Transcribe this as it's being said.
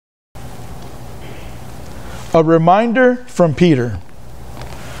A reminder from Peter.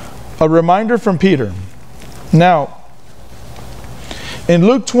 A reminder from Peter. Now, in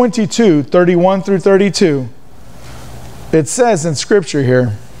Luke 22, 31 through 32, it says in Scripture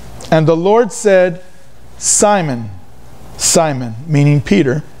here, and the Lord said, Simon, Simon, meaning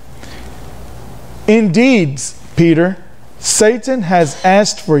Peter, indeed, Peter, Satan has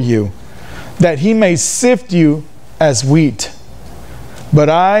asked for you, that he may sift you as wheat. But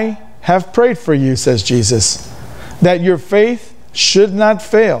I have prayed for you, says Jesus, that your faith should not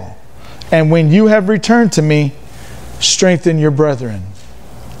fail. And when you have returned to me, strengthen your brethren.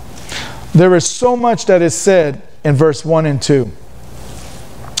 There is so much that is said in verse 1 and 2.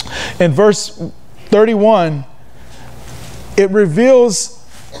 In verse 31, it reveals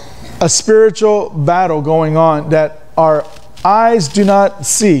a spiritual battle going on that our eyes do not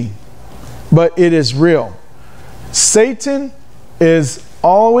see, but it is real. Satan is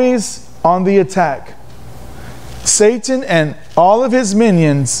always on the attack. Satan and all of his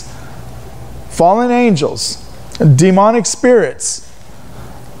minions, fallen angels, demonic spirits,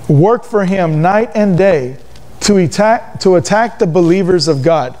 work for him night and day to attack the believers of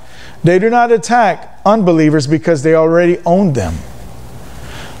God. They do not attack unbelievers because they already own them.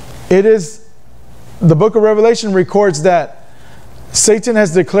 It is, the book of Revelation records that Satan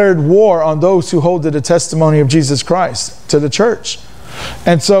has declared war on those who hold to the testimony of Jesus Christ, to the church.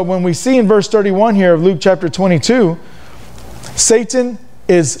 And so when we see in verse 31 here of Luke chapter 22, Satan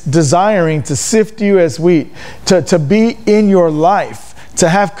is desiring to sift you as wheat, to be in your life, to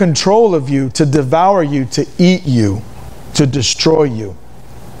have control of you, to devour you, to eat you, to destroy you.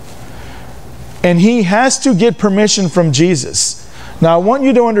 And he has to get permission from Jesus. Now, I want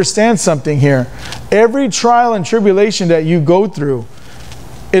you to understand something here. Every trial and tribulation that you go through,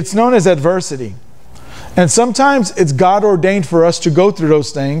 it's known as adversity. And sometimes it's God ordained for us to go through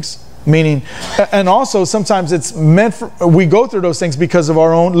those things, meaning, and also sometimes it's meant for, we go through those things because of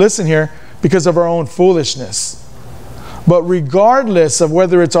our own, listen here, because of our own foolishness. But regardless of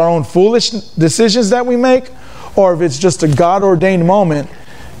whether it's our own foolish decisions that we make, or if it's just a God ordained moment,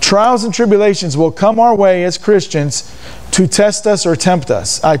 trials and tribulations will come our way as Christians to test us or tempt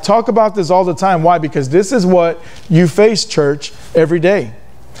us. I talk about this all the time. Why? Because this is what you face, church, every day.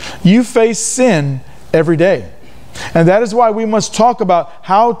 You face sin every day. And that is why we must talk about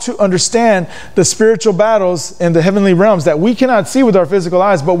how to understand the spiritual battles in the heavenly realms that we cannot see with our physical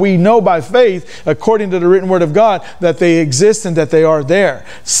eyes, but we know by faith, according to the written word of God, that they exist and that they are there.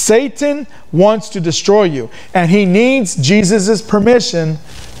 Satan wants to destroy you, and he needs Jesus' permission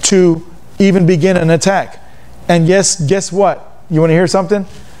to even begin an attack. And yes, guess what? You want to hear something?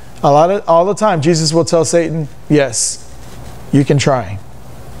 All the time, Jesus will tell Satan, yes, you can try.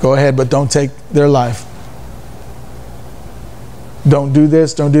 Go ahead, but don't take their life. Don't do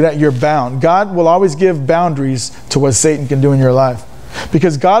this, don't do that. You're bound. God will always give boundaries to what Satan can do in your life.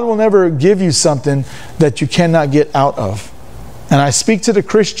 Because God will never give you something that you cannot get out of. And I speak to the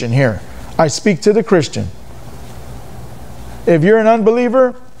Christian here. I speak to the Christian. If you're an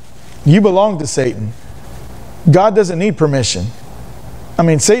unbeliever, you belong to Satan. God doesn't need permission. I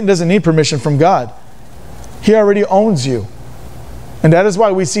mean, Satan doesn't need permission from God. He already owns you. And that is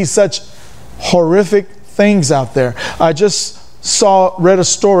why we see such horrific things out there. I just read a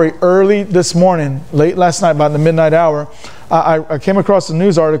story early this morning, late last night, about the midnight hour. I came across a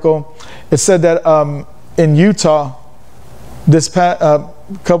news article. It said that in Utah, this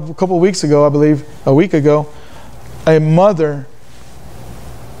couple weeks ago, I believe, a week ago, a mother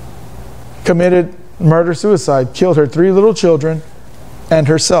committed murder-suicide, killed her 3 little children and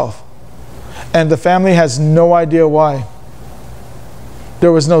herself. And the family has no idea why.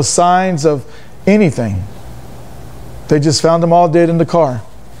 There was no signs of anything. They just found them all dead in the car,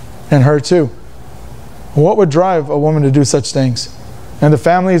 and her too. What would drive a woman to do such things? And the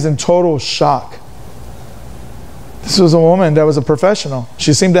family is in total shock. This was a woman that was a professional.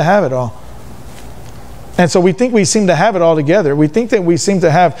 She seemed to have it all. And so we think we seem to have it all together. We think that we seem to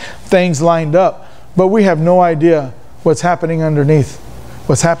have things lined up, but we have no idea what's happening underneath,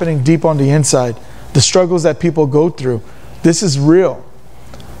 what's happening deep on the inside, the struggles that people go through. This is real.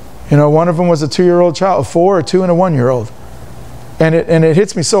 You know, one of them was a 2-year-old child, a 4, a 2, and a 1-year-old. And it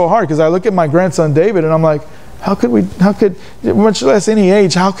hits me so hard because I look at my grandson David and I'm like, how could, much less any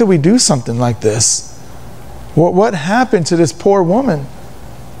age, how could we do something like this? What happened to this poor woman?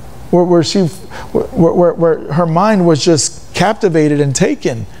 Where her mind was just captivated and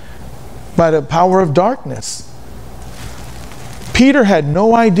taken by the power of darkness. Peter had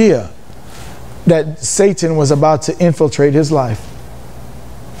no idea that Satan was about to infiltrate his life.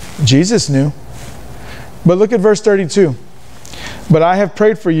 Jesus knew. But look at verse 32. But I have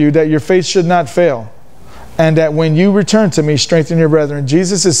prayed for you that your faith should not fail. and that when you return to me, strengthen your brethren.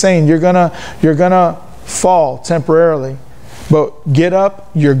 Jesus is saying you're gonna fall temporarily, but get up,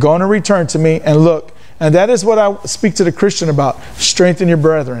 you're going to return to me, and look. And that is what I speak to the Christian about. Strengthen your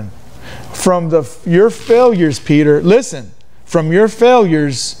brethren. From your failures, Peter, listen, from your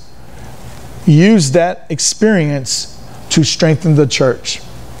failures, use that experience to strengthen the church.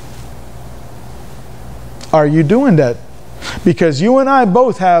 Are you doing that? Because you and I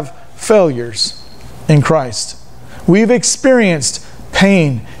both have failures in Christ. We've experienced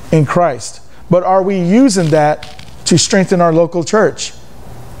pain in Christ. But are we using that to strengthen our local church?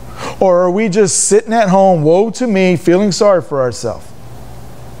 Or are we just sitting at home, woe to me, feeling sorry for ourselves?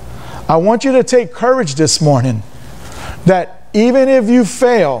 I want you to take courage this morning that even if you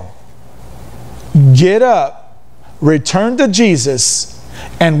fail, get up, return to Jesus,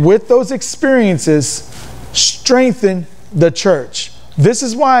 and with those experiences, strengthen the church. This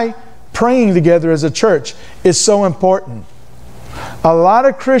is why praying together as a church is so important. A lot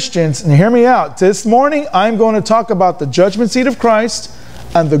of Christians, and hear me out, this morning I'm going to talk about the judgment seat of Christ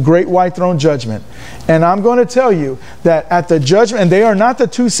and the great white throne judgment. And I'm going to tell you that at the judgment, and they are not the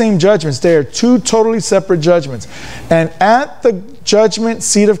two same judgments, they are two totally separate judgments. And at the judgment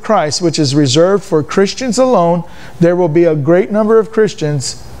seat of Christ, which is reserved for Christians alone, there will be a great number of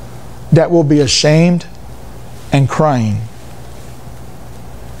Christians that will be ashamed and crying.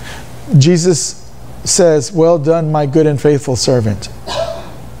 Jesus says, well done, my good and faithful servant.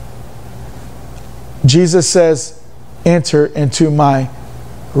 Jesus says, enter into my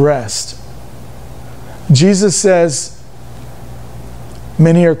rest. Jesus says,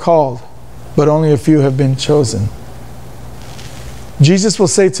 many are called, but only a few have been chosen. Jesus will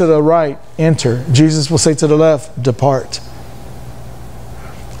say to the right, enter. Jesus will say to the left, depart.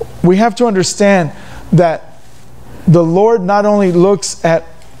 We have to understand that the Lord not only looks at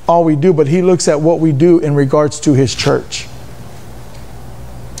all we do, but He looks at what we do in regards to His church.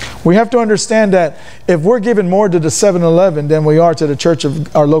 We have to understand that if we're giving more to the 7-Eleven than we are to the church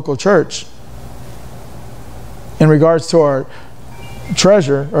of our local church, in regards to our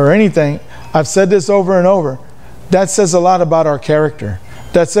treasure or anything, I've said this over and over, that says a lot about our character.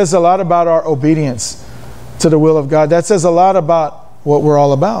 That says a lot about our obedience to the will of God. That says a lot about what we're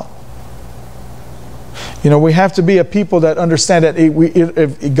all about. You know, we have to be a people that understand that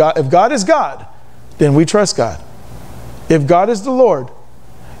if God is God, then we trust God. If God is the Lord,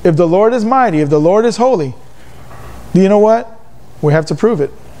 if the Lord is mighty, if the Lord is holy, do you know what? We have to prove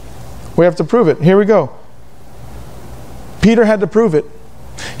it. We have to prove it. Here we go. Peter had to prove it.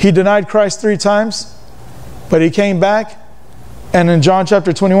 He denied Christ 3 times, but he came back. And in John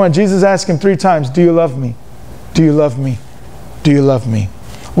chapter 21, Jesus asked him 3 times, do you love me? Do you love me? Do you love me?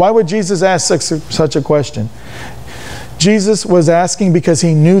 Why would Jesus ask such a question? Jesus was asking because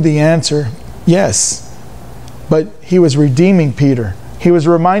he knew the answer, yes. But he was redeeming Peter. He was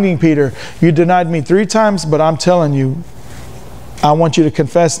reminding Peter, you denied me 3 times, but I'm telling you, I want you to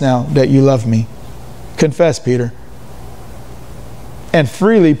confess now that you love me. Confess, Peter. And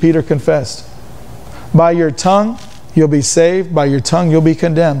freely Peter confessed. By your tongue, you'll be saved. By your tongue, you'll be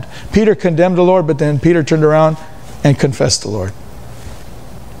condemned. Peter condemned the Lord, but then Peter turned around and confessed the Lord.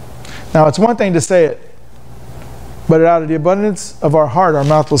 Now, it's one thing to say it, but out of the abundance of our heart, our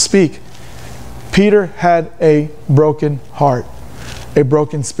mouth will speak. Peter had a broken heart, a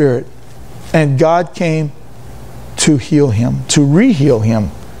broken spirit, and God came to heal him, to re-heal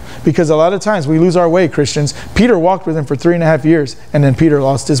him. Because a lot of times we lose our way, Christians. Peter walked with him for 3.5 years, and then Peter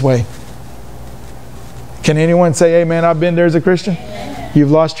lost his way. Can anyone say, amen, I've been there as a Christian? Amen.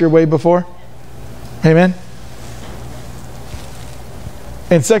 You've lost your way before? Amen?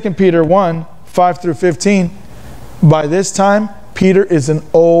 In 2 Peter 1, 5 through 15, by this time, Peter is an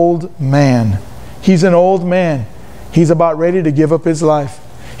old man. He's an old man. He's about ready to give up his life.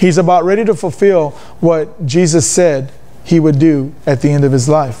 He's about ready to fulfill what Jesus said he would do at the end of his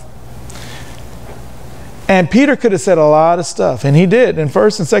life. And Peter could have said a lot of stuff, and he did. In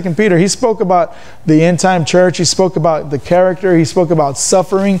 1 and 2 Peter, he spoke about the end-time church. He spoke about the character. He spoke about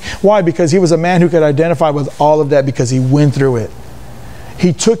suffering. Why? Because he was a man who could identify with all of that because he went through it.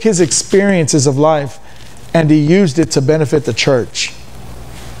 He took his experiences of life and he used it to benefit the church.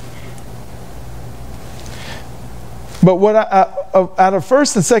 But what out of 1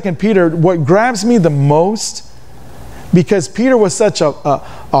 and 2 Peter, what grabs me the most, because Peter was such a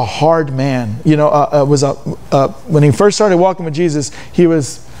hard man. You know, when he first started walking with Jesus, he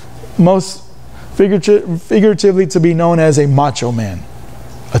was most figuratively to be known as a macho man,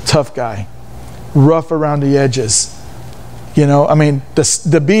 a tough guy, rough around the edges. You know, I mean,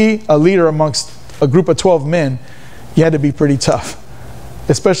 to be a leader amongst a group of 12 men, you had to be pretty tough,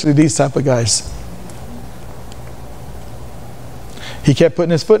 especially these type of guys. He kept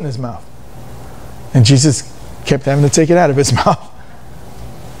putting his foot in his mouth. And Jesus kept having to take it out of his mouth.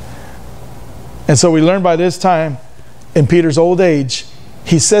 And so we learn by this time, in Peter's old age,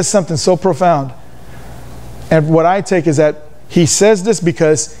 he says something so profound. And what I take is that he says this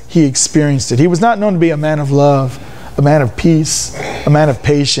because he experienced it. He was not known to be a man of love, a man of peace, a man of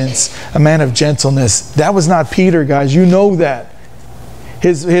patience, a man of gentleness. That was not Peter, guys. You know that.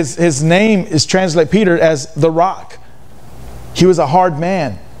 His name is translated, Peter, as the rock. He was a hard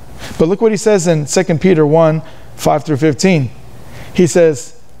man. But look what he says in 2 Peter 1, 5 through 15. He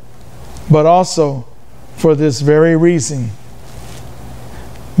says, but also for this very reason,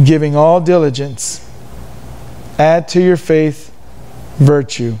 giving all diligence, add to your faith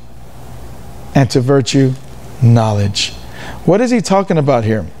virtue, and to virtue knowledge. What is he talking about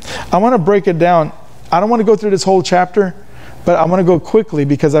here? I want to break it down. I don't want to go through this whole chapter, but I want to go quickly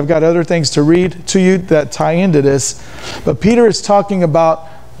because I've got other things to read to you that tie into this. But Peter is talking about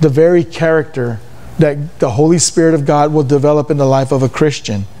the very character that the Holy Spirit of God will develop in the life of a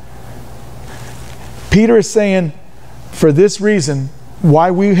Christian. Peter is saying, for this reason, why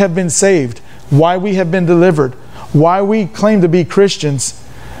we have been saved, why we have been delivered, why we claim to be Christians.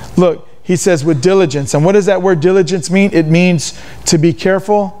 Look, he says with diligence. And what does that word diligence mean? It means to be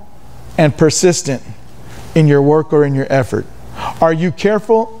careful and persistent in your work or in your effort. Are you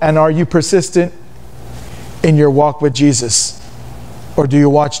careful and are you persistent in your walk with Jesus? Or do you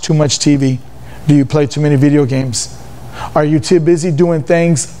watch too much TV? Do you play too many video games? Are you too busy doing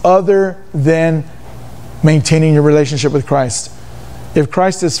things other than maintaining your relationship with Christ? If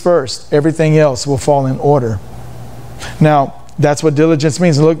Christ is first, everything else will fall in order. Now, that's what diligence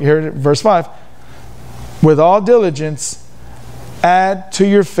means. Look here, verse 5. With all diligence, add to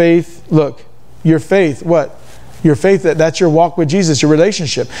your faith. Look, your faith, what? Your faith, that's your walk with Jesus, your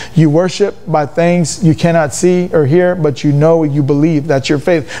relationship. You worship by things you cannot see or hear, but you know, you believe. That's your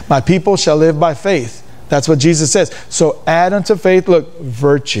faith. My people shall live by faith. That's what Jesus says. So add unto faith, look,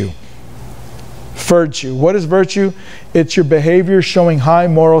 virtue. Virtue. What is virtue? It's your behavior showing high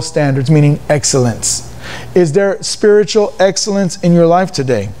moral standards, meaning excellence. Is there spiritual excellence in your life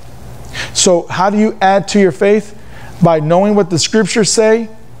today? So how do you add to your faith? By knowing what the scriptures say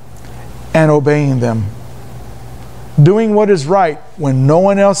and obeying them. Doing what is right when no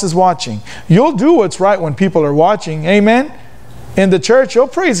one else is watching. You'll do what's right when people are watching. Amen? In the church, you'll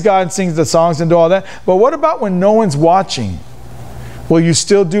praise God and sing the songs and do all that. But what about when no one's watching? Will you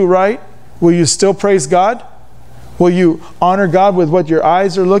still do right? Will you still praise God? Will you honor God with what your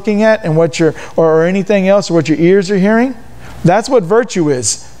eyes are looking at and what your or anything else, or what your ears are hearing? That's what virtue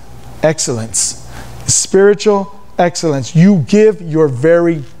is. Excellence. Spiritual excellence. You give your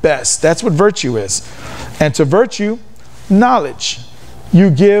very best. That's what virtue is. And to virtue, knowledge. You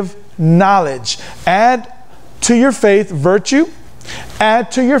give knowledge. Add to your faith virtue.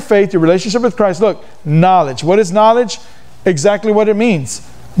 Add to your faith your relationship with Christ. Look, knowledge. What is knowledge? Exactly what it means.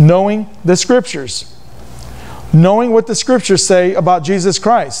 Knowing the scriptures. Knowing what the scriptures say about Jesus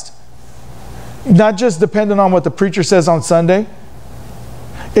Christ. Not just dependent on what the preacher says on Sunday.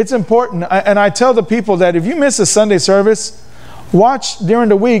 It's important, and I tell the people that if you miss a Sunday service, watch during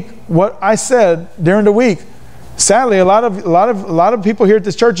the week what I said during the week. Sadly, a lot of people here at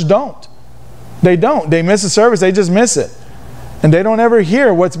this church don't. They don't. They miss a service, they just miss it. And they don't ever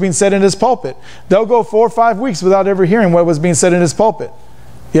hear what's being said in this pulpit. They'll go 4 or 5 weeks without ever hearing what was being said in this pulpit.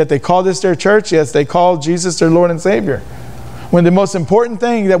 Yet they call this their church. Yes, they call Jesus their Lord and Savior. When the most important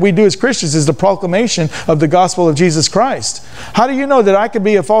thing that we do as Christians is the proclamation of the gospel of Jesus Christ. How do you know that I could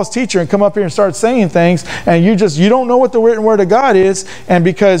be a false teacher and come up here and start saying things and you don't know what the written word of God is, and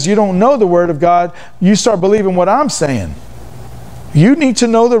because you don't know the word of God, you start believing what I'm saying? You need to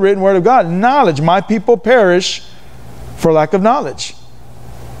know the written word of God. Knowledge. My people perish for lack of knowledge.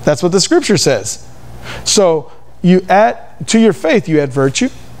 That's what the scripture says. So you add to your faith, you add virtue,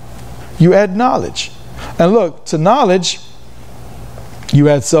 you add knowledge. And look, to knowledge, you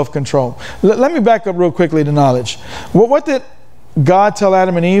add self-control. Let me back up real quickly to knowledge. What did God tell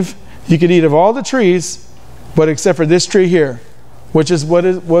Adam and Eve? You could eat of all the trees, but except for this tree here, which is, what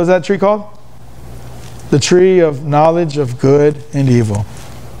is that tree called? The tree of knowledge of good and evil.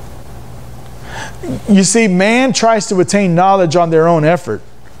 You see, man tries to attain knowledge on their own effort.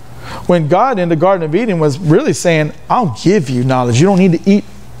 When God in the Garden of Eden was really saying, I'll give you knowledge. You don't need to eat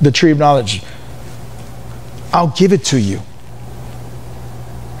the tree of knowledge. I'll give it to you.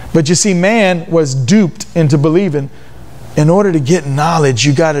 But you see, man was duped into believing, in order to get knowledge,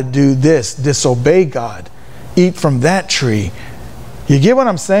 you got to do this, disobey God, eat from that tree. You get what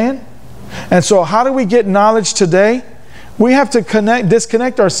I'm saying? And so how do we get knowledge today? We have to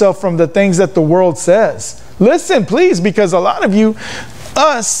disconnect ourselves from the things that the world says. Listen, please, because a lot of you,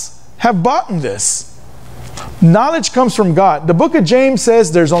 us, have bought in this. Knowledge comes from God. The book of James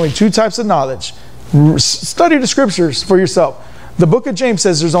says there's only two types of knowledge. Study the scriptures for yourself. The book of James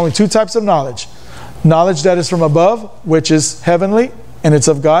says there's only two types of knowledge. Knowledge that is from above, which is heavenly, and it's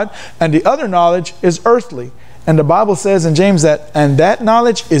of God. And the other knowledge is earthly. And the Bible says in James that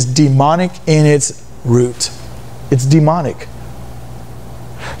knowledge is demonic in its root. It's demonic.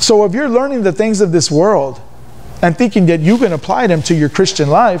 So if you're learning the things of this world and thinking that you can apply them to your Christian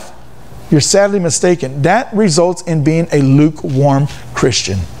life, you're sadly mistaken. That results in being a lukewarm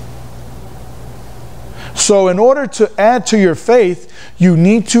Christian. So in order to add to your faith, you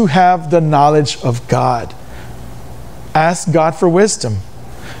need to have the knowledge of God. Ask God for wisdom.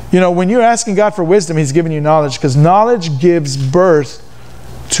 You know, when you're asking God for wisdom, He's giving you knowledge, because knowledge gives birth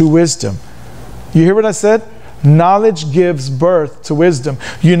to wisdom. You hear what I said? Knowledge gives birth to wisdom.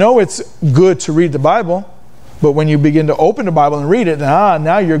 You know it's good to read the Bible, but when you begin to open the Bible and read it,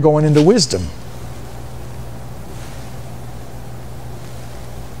 now you're going into wisdom.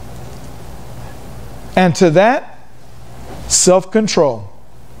 And to that, self-control.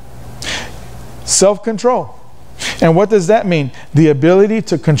 Self-control. And what does that mean? The ability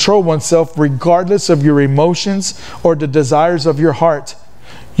to control oneself regardless of your emotions or the desires of your heart.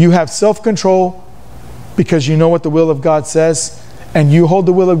 You have self-control because you know what the will of God says, and you hold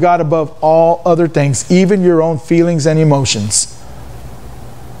the will of God above all other things, even your own feelings and emotions.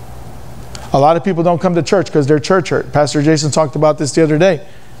 A lot of people don't come to church because they're church hurt. Pastor Jason talked about this the other day.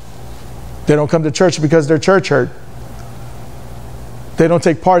 They don't come to church because they're church hurt. They don't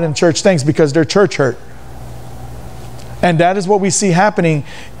take part in church things because they're church hurt. And that is what we see happening.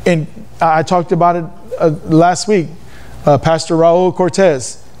 I talked about it last week. Pastor Raul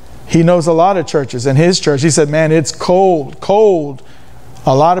Cortez, he knows a lot of churches. In his church, he said, man, it's cold.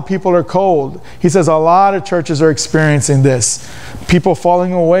 A lot of people are cold. He says a lot of churches are experiencing this. People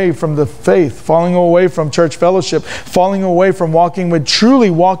falling away from the faith, falling away from church fellowship, falling away from truly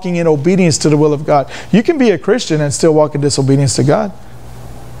walking in obedience to the will of God. You can be a Christian and still walk in disobedience to God.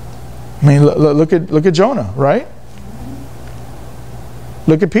 I mean, look at Jonah, right?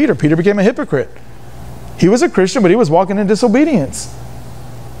 Look at Peter. Peter became a hypocrite. He was a Christian, but he was walking in disobedience.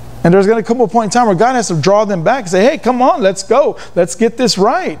 And there's going to come a point in time where God has to draw them back and say, hey, come on, let's go. Let's get this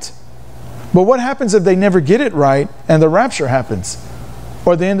right. But what happens if they never get it right and the rapture happens?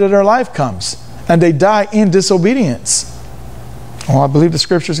 Or the end of their life comes and they die in disobedience? Well, I believe the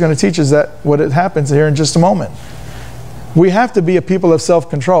scripture is going to teach us that what it happens here in just a moment. We have to be a people of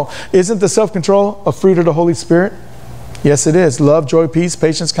self-control. Isn't the self-control a fruit of the Holy Spirit? Yes, it is. Love, joy, peace,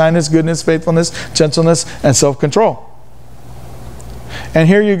 patience, kindness, goodness, faithfulness, gentleness, and self-control. And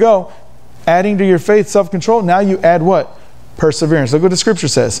here you go. Adding to your faith self-control, now you add what? Perseverance. Look what the scripture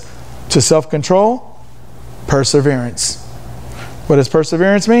says. To self-control, perseverance. What does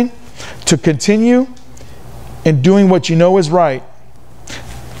perseverance mean? To continue in doing what you know is right,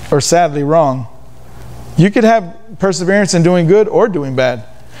 or sadly wrong. You could have perseverance in doing good or doing bad.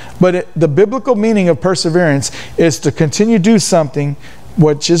 But the biblical meaning of perseverance is to continue to do something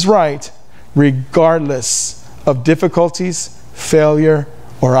which is right, regardless of difficulties, failure,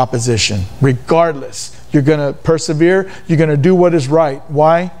 or opposition. Regardless, you're going to persevere. You're going to do what is right.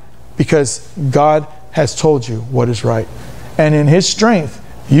 Why? Because God has told you what is right. And in His strength,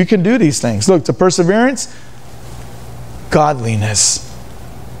 you can do these things. Look, to perseverance, godliness.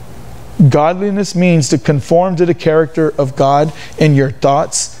 Godliness means to conform to the character of God in your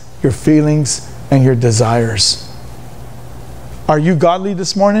thoughts, your feelings, and your desires. Are you godly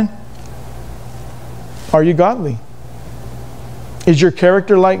this morning? Are you godly? Is your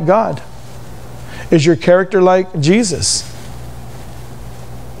character like God? Is your character like Jesus?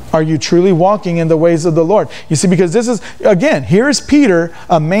 Are you truly walking in the ways of the Lord? You see, because this is, again, here is Peter,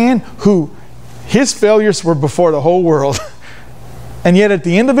 a man who his failures were before the whole world. And yet at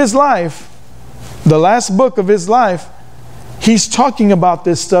the end of his life, the last book of his life, he's talking about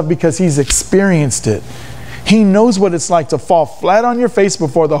this stuff because he's experienced it. He knows what it's like to fall flat on your face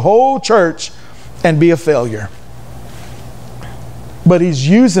before the whole church and be a failure. But he's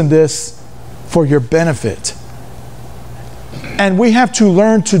using this for your benefit. And we have to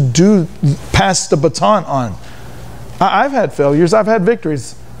learn to pass the baton on. I've had failures. I've had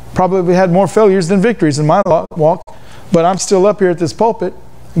victories. Probably had more failures than victories in my walk. But I'm still up here at this pulpit.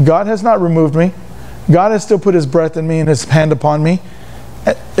 God has not removed me. God has still put His breath in me and His hand upon me.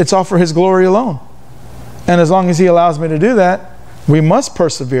 It's all for His glory alone. And as long as He allows me to do that, we must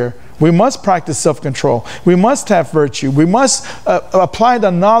persevere. We must practice self-control. We must have virtue. We must apply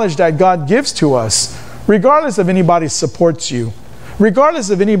the knowledge that God gives to us regardless if anybody supports you, regardless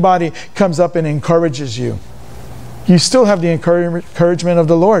if anybody comes up and encourages you, you still have the encouragement of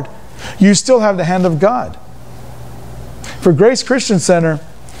the Lord. You still have the hand of God. For Grace Christian Center,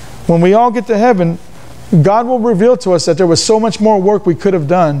 when we all get to heaven, God will reveal to us that there was so much more work we could have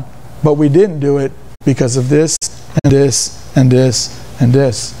done, but we didn't do it because of this and this and this and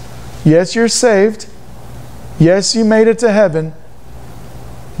this. Yes, you're saved. Yes, you made it to heaven,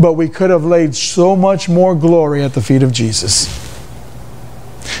 but we could have laid so much more glory at the feet of Jesus.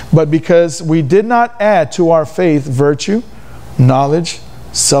 But because we did not add to our faith virtue, knowledge,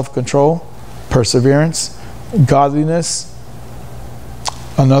 self-control, perseverance, godliness.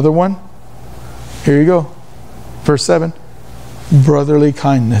 Another one. Here you go. Verse 7. Brotherly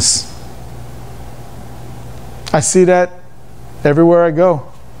kindness. I see that everywhere I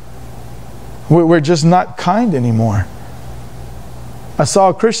go. We're just not kind anymore. I saw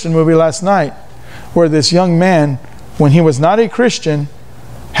a Christian movie last night where this young man, when he was not a Christian,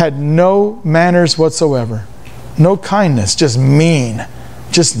 had no manners whatsoever. No kindness, just mean.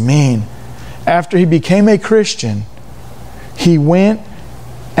 Just mean. After he became a Christian, he went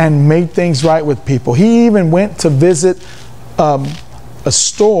and made things right with people. He even went to visit a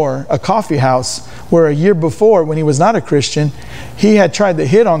store, a coffee house, where a year before, when he was not a Christian, he had tried to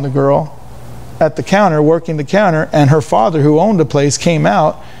hit on the girl at the counter, working the counter, and her father, who owned the place, came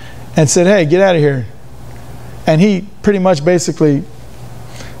out and said, "Hey, get out of here." And he pretty much basically,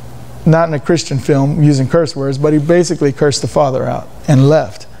 not in a Christian film using curse words, but he basically cursed the father out and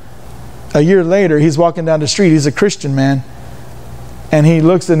left. A year later, he's walking down the street. He's a Christian man. And he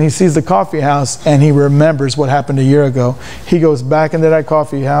looks and he sees the coffee house and he remembers what happened a year ago. He goes back into that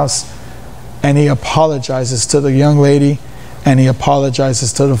coffee house and he apologizes to the young lady and he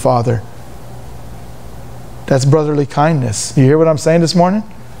apologizes to the father. That's brotherly kindness. You hear what I'm saying this morning?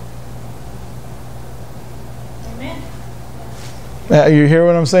 Amen. You hear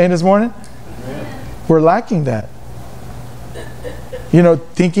what I'm saying this morning? Amen. We're lacking that. You know,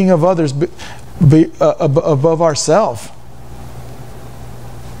 thinking of others above ourselves.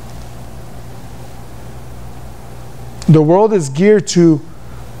 The world is geared to,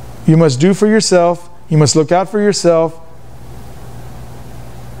 you must do for yourself, you must look out for yourself,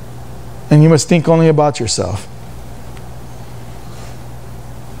 and you must think only about yourself.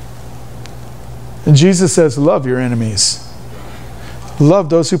 And Jesus says, love your enemies. Love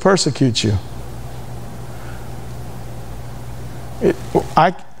those who persecute you.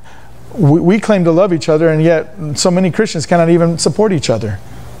 We claim to love each other, and yet so many Christians cannot even support each other.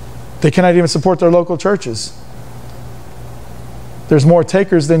 They cannot even support their local churches. There's more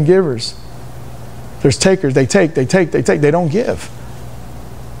takers than givers. There's takers. They take. They don't give.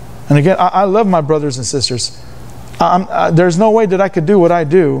 And again, I love my brothers and sisters. There's no way that I could do what I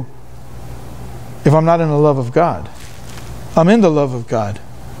do if I'm not in the love of God. I'm in the love of God.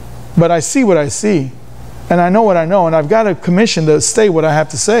 But I see what I see. And I know what I know. And I've got a commission to say what I have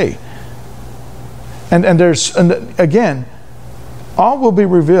to say. And again, all will be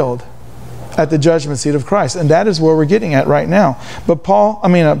revealed at the judgment seat of Christ. And that is where we're getting at right now. But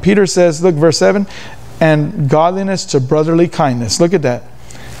Peter says, look, verse 7, and godliness to brotherly kindness. Look at that.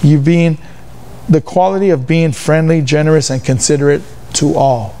 You being the quality of being friendly, generous, and considerate to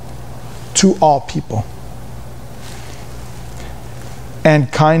all people.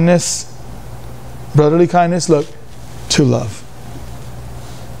 And kindness, brotherly kindness, look, to love.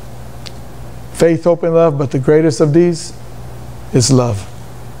 Faith, hope, and love, but the greatest of these is love.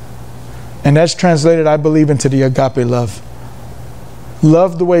 And that's translated, I believe, into the agape love.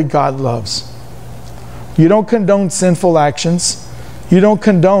 Love the way God loves. You don't condone sinful actions. You don't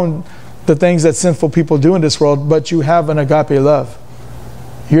condone the things that sinful people do in this world, but you have an agape love.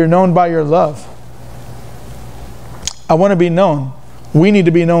 You're known by your love. I want to be known. We need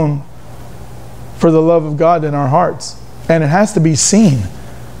to be known for the love of God in our hearts. And it has to be seen.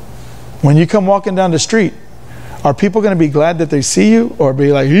 When you come walking down the street, are people going to be glad that they see you, or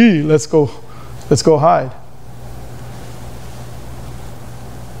be like, hey, let's go hide?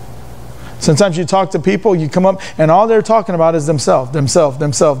 Sometimes you talk to people, you come up, and all they're talking about is themselves.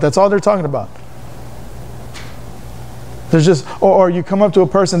 That's all they're talking about. There's just, or you come up to a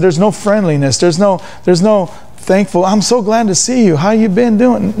person, there's no friendliness, there's no thankful, I'm so glad to see you, how you been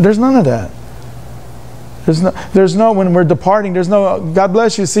doing? There's none of that. There's no, when we're departing, there's no, God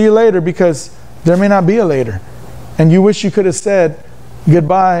bless you, see you later, because there may not be a later. And you wish you could have said,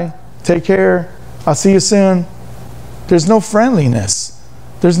 goodbye, take care, I'll see you soon. There's no friendliness.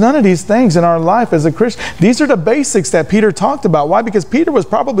 There's none of these things in our life as a Christian. These are the basics that Peter talked about. Why? Because Peter was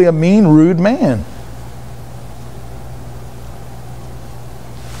probably a mean, rude man.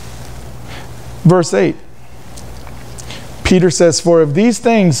 Verse 8. Peter says, for if these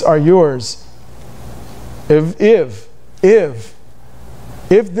things are yours, if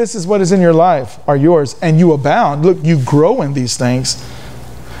this is what is in your life are yours, and you abound, look, you grow in these things,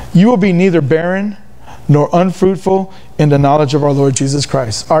 you will be neither barren nor unfruitful in the knowledge of our Lord Jesus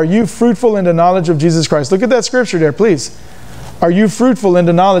Christ. Are you fruitful in the knowledge of Jesus Christ? Look at that scripture there, please. Are you fruitful in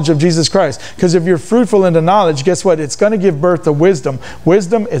the knowledge of Jesus Christ? Because if you're fruitful in the knowledge, guess what? It's going to give birth to wisdom.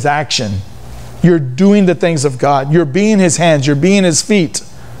 Wisdom is action. You're doing the things of God. You're being His hands. You're being His feet.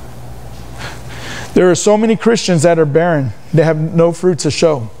 There are so many Christians that are barren. They have no fruit to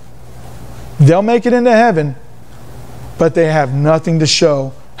show. They'll make it into heaven, but they have nothing to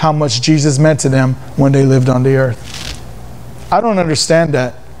show how much Jesus meant to them when they lived on the earth. I don't understand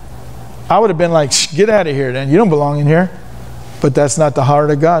that. I would have been like, get out of here then. You don't belong in here. But that's not the heart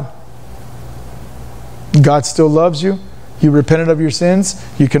of God. God still loves you. You repented of your sins.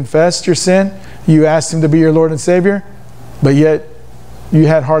 You confessed your sin. You asked Him to be your Lord and Savior. But yet, you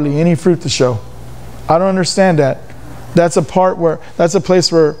had hardly any fruit to show. I don't understand that. That's a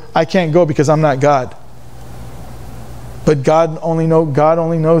place where I can't go because I'm not God. But God only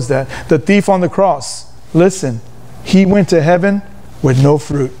knows that. The thief on the cross, listen, he went to heaven with no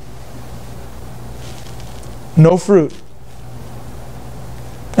fruit. No fruit.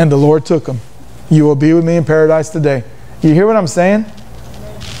 And the Lord took him. You will be with me in paradise today. You hear what I'm saying?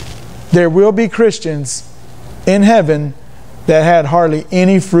 There will be Christians in heaven that had hardly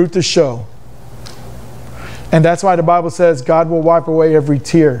any fruit to show. And that's why the Bible says God will wipe away every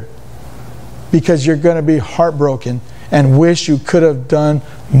tear. Because you're going to be heartbroken and wish you could have done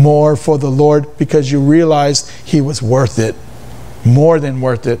more for the Lord because you realized He was worth it. More than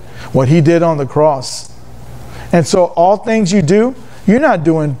worth it. What He did on the cross. And so all things you do, you're not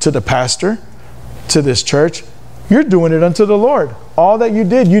doing to the pastor, to this church. You're doing it unto the Lord. All that you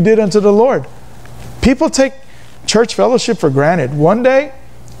did unto the Lord. People take church fellowship for granted. One day,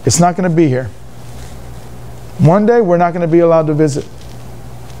 it's not going to be here. One day, we're not going to be allowed to visit.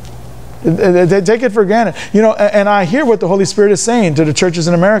 They take it for granted. You know, and I hear what the Holy Spirit is saying to the churches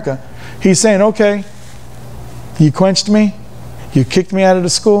in America. He's saying, okay, you quenched me. You kicked me out of the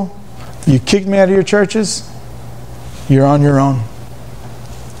school. You kicked me out of your churches. You're on your own.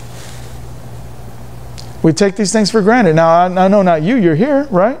 We take these things for granted. Now, I know not you. You're here,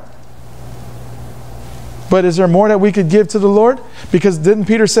 right? But is there more that we could give to the Lord? Because didn't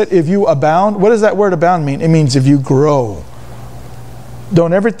Peter say, if you abound? What does that word abound mean? It means if you grow.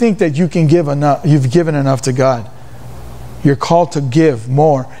 Don't ever think that you can give enough. You've given enough to God. You're called to give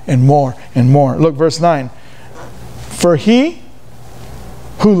more and more and more. Look, verse 9. For he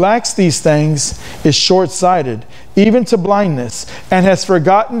who lacks these things is short-sighted, even to blindness, and has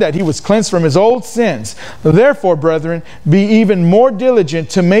forgotten that he was cleansed from his old sins. Therefore, brethren, be even more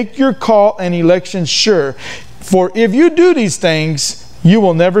diligent to make your call and election sure. For if you do these things, you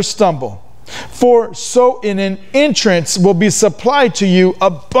will never stumble. For so in an entrance will be supplied to you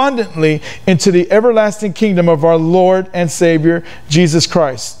abundantly into the everlasting kingdom of our Lord and Savior, Jesus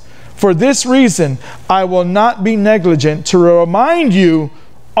Christ. For this reason, I will not be negligent to remind you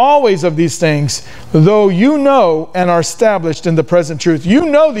always of these things, though you know and are established in the present truth. You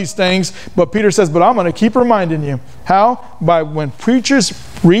know these things, but Peter says, but I'm going to keep reminding you. How? By when preachers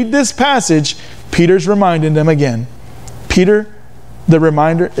read this passage, Peter's reminding them again. Peter, the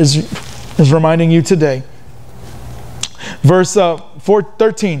reminder, is reminding you today. Verse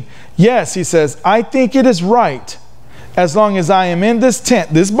 13. Yes, he says, I think it is right, as long as I am in this tent,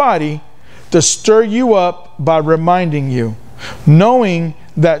 this body, to stir you up by reminding you, knowing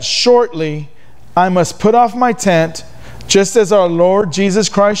that shortly I must put off my tent, just as our Lord Jesus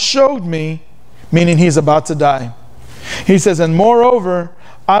Christ showed me, meaning He's about to die. He says, and moreover,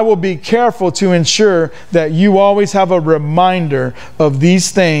 I will be careful to ensure that you always have a reminder of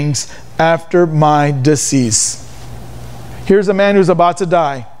these things after my decease. Here's a man who's about to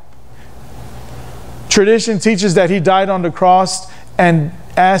die. Tradition teaches that he died on the cross and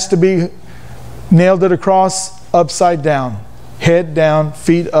asked to be nailed to the cross upside down. Head down,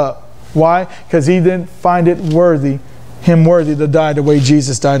 feet up. Why? Because he didn't find it worthy to die the way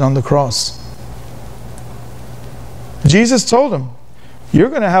Jesus died on the cross. Jesus told him, you're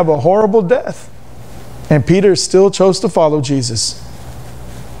going to have a horrible death. And Peter still chose to follow Jesus.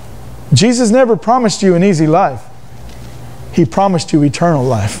 Jesus never promised you an easy life. He promised you eternal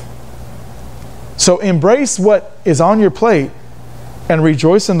life. So embrace what is on your plate and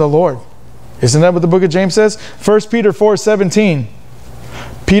rejoice in the Lord. Isn't that what the book of James says? 1 Peter 4:17.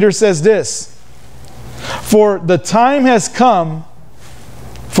 Peter says this, for the time has come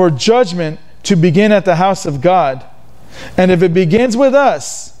for judgment to begin at the house of God. And if it begins with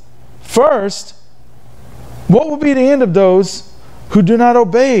us, First, what will be the end of those who do not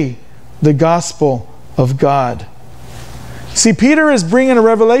obey the gospel of God? See, Peter is bringing a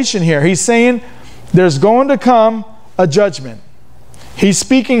revelation here. He's saying there's going to come a judgment. He's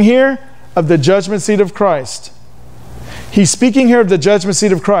speaking here of the judgment seat of Christ. He's speaking here of the judgment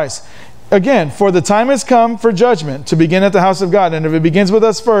seat of Christ. Again, for the time has come for judgment to begin at the house of God. And if it begins with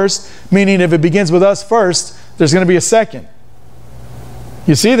us first, meaning if it begins with us first, there's going to be a second.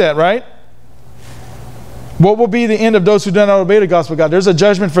 You see that, right? What will be the end of those who do not obey the gospel of God? There's a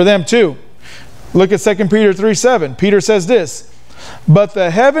judgment for them too. Look at 2 Peter 3:7. Peter says this, but the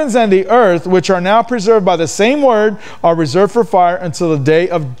heavens and the earth, which are now preserved by the same word, are reserved for fire until the day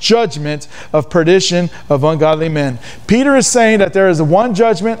of judgment, of perdition of ungodly men. Peter is saying that there is one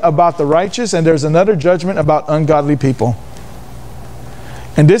judgment about the righteous and there's another judgment about ungodly people.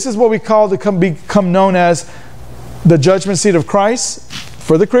 And this is what we call to become known as the judgment seat of Christ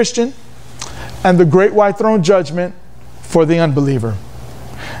for the Christian and the great white throne judgment for the unbeliever.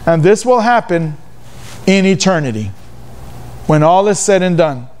 And this will happen in eternity when all is said and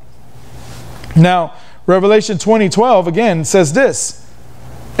done. Now, Revelation 20:12 again says this,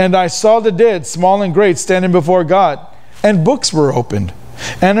 and I saw the dead, small and great, standing before God, and books were opened.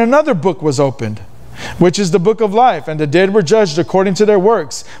 And another book was opened, which is the book of life. And the dead were judged according to their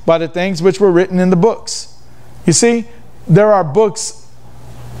works by the things which were written in the books. You see, there are books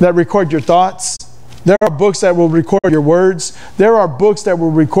that record your thoughts. There are books that will record your words. There are books that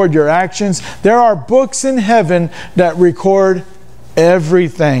will record your actions. There are books in heaven that record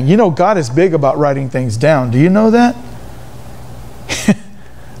everything. You know, God is big about writing things down. Do you know that?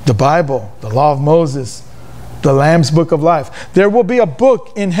 The Bible, the law of Moses, the Lamb's book of life. There will be a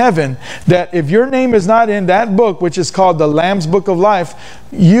book in heaven that if your name is not in that book, which is called the Lamb's book of life,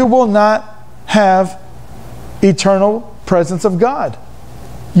 you will not have eternal presence of God.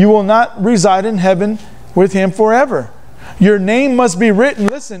 You will not reside in heaven with Him forever. Your name must be written,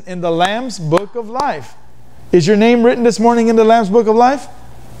 listen, in the Lamb's book of life. Is your name written this morning in the Lamb's book of life?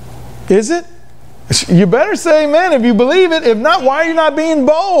 Is it? You better say amen if you believe it. If not, why are you not being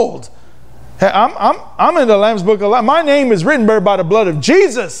bold? Hey, I'm in the Lamb's book of life. My name is written by the blood of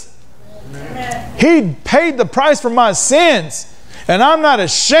Jesus. Amen. He paid the price for my sins. And I'm not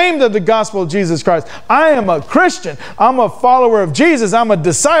ashamed of the gospel of Jesus Christ. I am a Christian. I'm a follower of Jesus. I'm a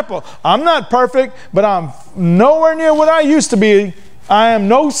disciple. I'm not perfect, but I'm nowhere near what I used to be. I am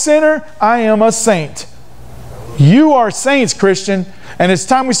no sinner. I am a saint. You are saints, Christian. And it's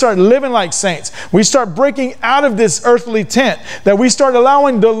time we start living like saints. We start breaking out of this earthly tent. That we start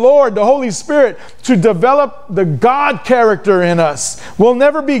allowing the Lord, the Holy Spirit, to develop the God character in us. We'll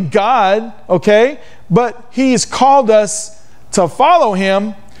never be God, okay? But He's called us to follow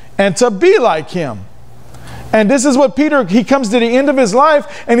Him and to be like Him. And this is what Peter, he comes to the end of his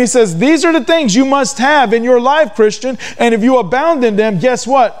life and he says, these are the things you must have in your life, Christian. And if you abound in them, guess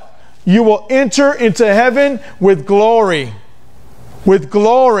what? You will enter into heaven with glory. With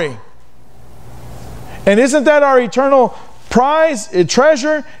glory. And isn't that our eternal prize,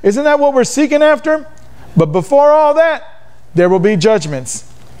 treasure? Isn't that what we're seeking after? But before all that, there will be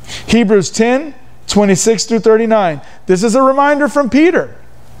judgments. Hebrews 10:26 through 39. This is a reminder from Peter.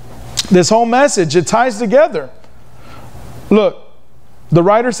 This whole message, it ties together. Look, the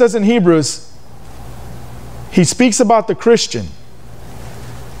writer says in Hebrews, he speaks about the Christian.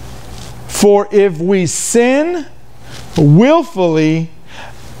 For if we sin willfully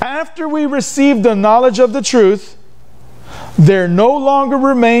after we receive the knowledge of the truth, there no longer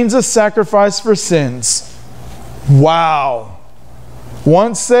remains a sacrifice for sins. Wow.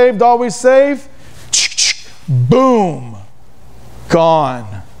 Once saved, always saved. Boom.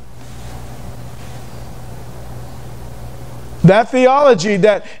 Gone. That theology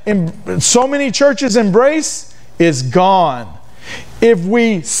that so many churches embrace is gone. If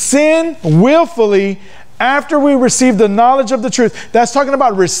we sin willfully after we receive the knowledge of the truth, that's talking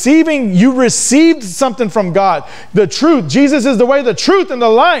about receiving. You received something from God. The truth. Jesus is the way, the truth, and the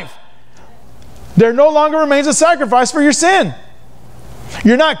life. There no longer remains a sacrifice for your sin.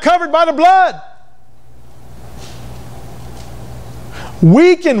 You're not covered by the blood.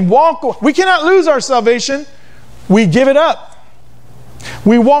 We cannot lose our salvation. We give it up.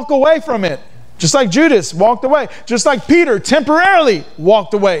 We walk away from it. Just like Judas walked away. Just like Peter temporarily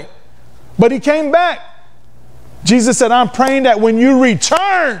walked away. But he came back. Jesus said, I'm praying that when you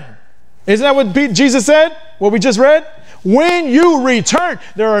return. Isn't that what Jesus said? What we just read? When you return.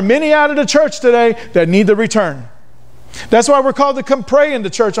 There are many out of the church today that need to return. That's why we're called to come pray in the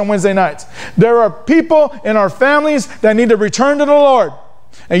church on Wednesday nights. There are people in our families that need to return to the Lord.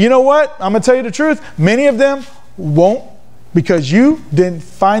 And you know what? I'm going to tell you the truth. Many of them won't because you didn't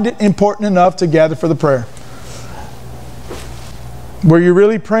find it important enough to gather for the prayer. Were you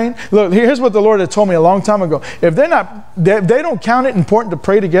really praying? Look, here's what the Lord had told me a long time ago. If they don't count it important to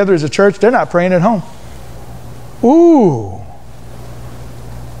pray together as a church, they're not praying at home. Ooh.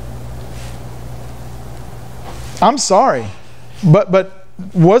 I'm sorry, but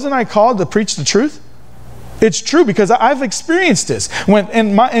wasn't I called to preach the truth? It's true, because I've experienced this. When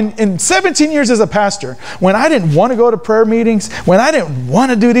in 17 years as a pastor, when I didn't want to go to prayer meetings, when I didn't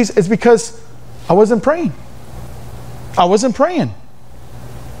want to do these, it's because I wasn't praying. I wasn't praying.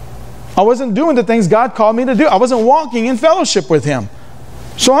 I wasn't doing the things God called me to do. I wasn't walking in fellowship with Him.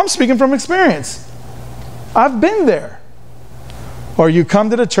 So I'm speaking from experience. I've been there. Or you come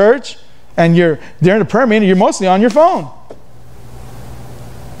to the church and you're during the prayer meeting, you're mostly on your phone.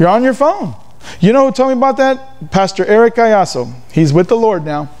 You're on your phone. You know who told me about that? Pastor Eric Ayaso. He's with the Lord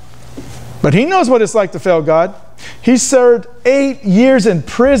now. But he knows what it's like to fail God. He served 8 years in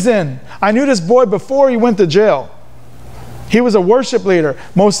prison. I knew this boy before he went to jail. He was a worship leader.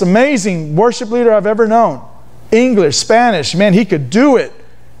 Most amazing worship leader I've ever known. English, Spanish. Man, he could do it.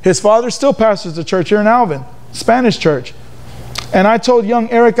 His father still pastors the church here in Alvin. Spanish church. And I told young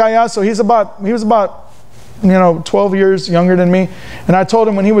Eric Ayaso, he was about 12 years younger than me. And I told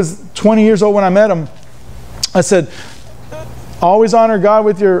him when he was 20 years old when I met him, I said, always honor God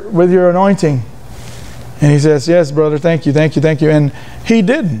with your anointing. And he says, yes, brother, thank you, thank you, thank you. And he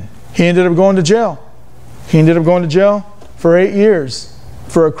didn't. He ended up going to jail. He ended up going to jail for 8 years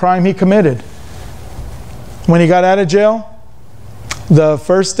for a crime he committed. When he got out of jail, the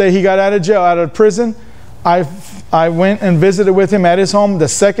first day he got out of jail, out of prison, I went and visited with him at his home the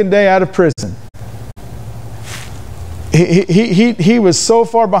second day out of prison. He was so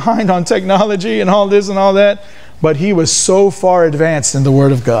far behind on technology and all this and all that, but he was so far advanced in the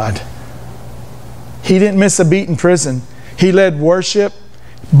Word of God. He didn't miss a beat in prison. He led worship,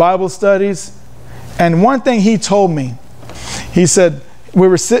 Bible studies. And one thing he told me, he said, we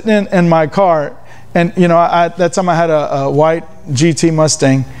were sitting in my car, and that time I had a white GT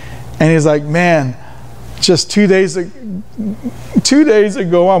Mustang, and he's like, man, just 2 days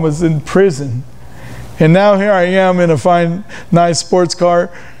ago I was in prison. And now here I am in a fine, nice sports car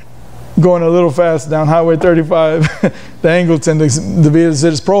going a little fast down Highway 35 to Angleton to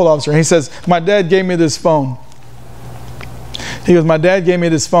visit his parole officer. And he says, my dad gave me this phone. He goes, my dad gave me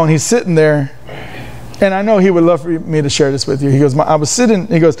this phone. He's sitting there. And I know he would love for me to share this with you. He goes,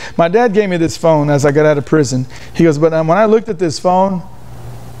 my dad gave me this phone as I got out of prison. He goes, but when I looked at this phone,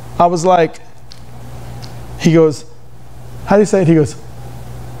 I was like, he goes, how do you say it? He goes,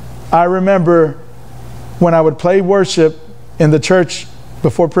 I remember when I would play worship in the church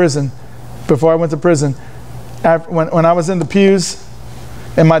before I went to prison, when I was in the pews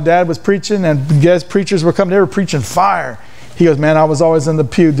and my dad was preaching and guest preachers were coming, they were preaching fire. He goes, man, I was always in the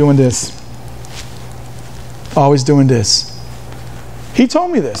pew doing this. Always doing this. He told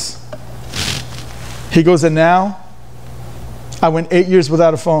me this. He goes, and now I went 8 years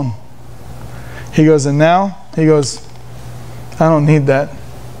without a phone. He goes, and now, he goes, I don't need that.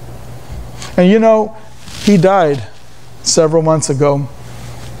 And he died several months ago.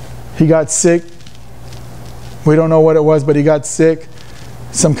 He got sick. We don't know what it was, but he got sick.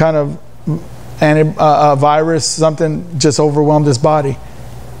 Some kind of virus, something just overwhelmed his body.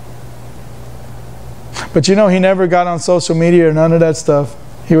 But he never got on social media or none of that stuff.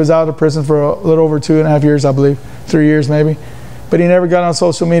 He was out of prison for a little over 2.5 years, I believe. 3 years maybe. But he never got on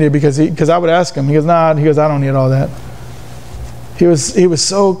social media because I would ask him. He goes, nah. He goes, I don't need all that. He was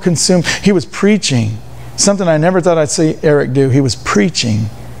so consumed. He was preaching. Something I never thought I'd see Eric do. He was preaching.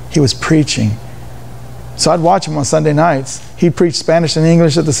 He was preaching. So I'd watch him on Sunday nights. He'd preach Spanish and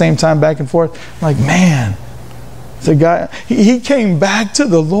English at the same time, back and forth. I'm like, man, the guy, he came back to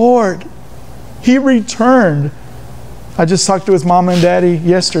the Lord. He returned. I just talked to his mom and daddy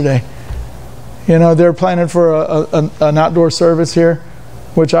yesterday. They're planning for an outdoor service here,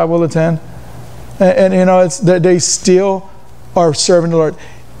 which I will attend. And it's that they still are serving the Lord.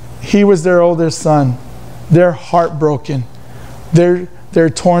 He was their oldest son. They're heartbroken. They're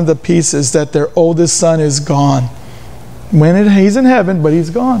torn to pieces that their oldest son is gone. He's in heaven, but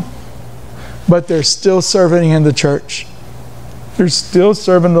he's gone. But they're still serving in the church. They're still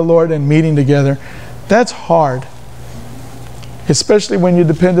serving the Lord and meeting together. That's hard. Especially when you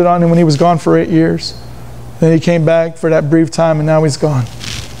depended on him when he was gone for 8 years. Then he came back for that brief time and now he's gone.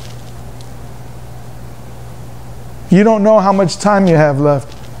 You don't know how much time you have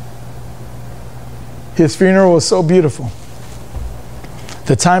left. His funeral was so beautiful.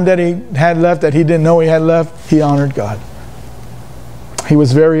 The time that he had left that he didn't know he had left, he honored God. He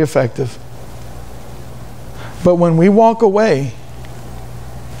was very effective. But when we walk away,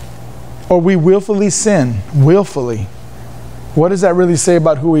 or we willfully sin, willfully, what does that really say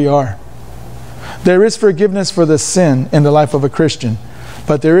about who we are? There is forgiveness for the sin in the life of a Christian,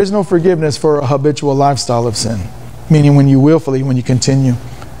 but there is no forgiveness for a habitual lifestyle of sin. Meaning when you willfully, when you continue.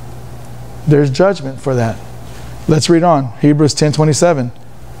 There's judgment for that. Let's read on. Hebrews 10:27.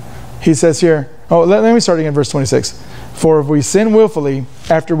 He says here, let me start again in verse 26. For if we sin willfully,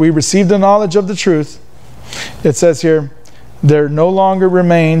 after we receive the knowledge of the truth, it says here, there no longer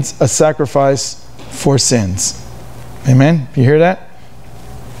remains a sacrifice for sins. Amen? You hear that?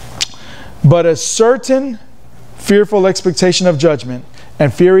 But a certain fearful expectation of judgment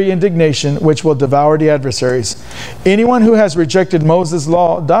and fiery indignation which will devour the adversaries. Anyone who has rejected Moses'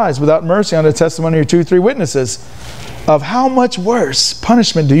 law dies without mercy on the testimony of 2 or 3 witnesses. Of how much worse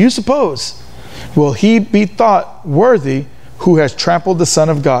punishment do you suppose will he be thought worthy who has trampled the Son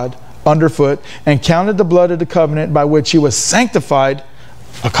of God underfoot and counted the blood of the covenant by which he was sanctified,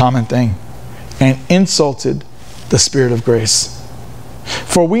 a common thing, and insulted the Spirit of grace?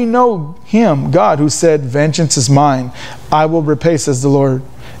 For we know him, God, who said, vengeance is mine, I will repay, says the Lord.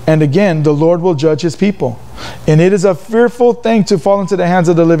 And again, the Lord will judge his people. And it is a fearful thing to fall into the hands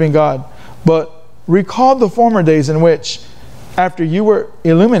of the living God. But recall the former days in which, after you were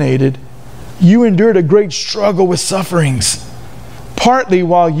illuminated, you endured a great struggle with sufferings, partly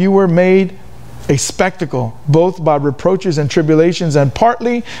while you were made a spectacle, both by reproaches and tribulations, and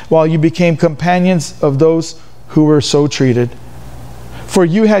partly while you became companions of those who were so treated. For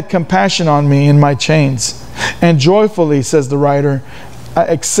you had compassion on me in my chains, and joyfully, says the writer, I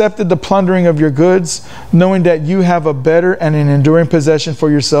accepted the plundering of your goods, knowing that you have a better and an enduring possession for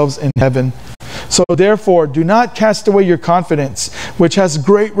yourselves in heaven. So therefore, do not cast away your confidence, which has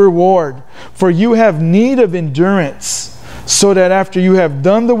great reward, for you have need of endurance, so that after you have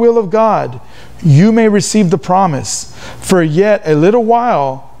done the will of God, you may receive the promise. For yet a little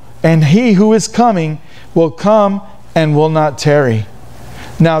while, and he who is coming will come and will not tarry.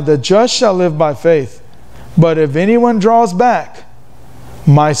 Now the just shall live by faith. But if anyone draws back,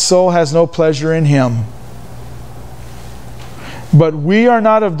 my soul has no pleasure in him. But we are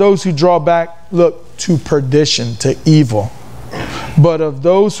not of those who draw back, look, to perdition, to evil, but of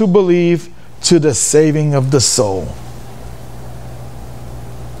those who believe to the saving of the soul.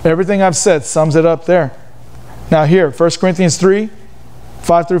 Everything I've said sums it up there. Now here, 1 Corinthians 3,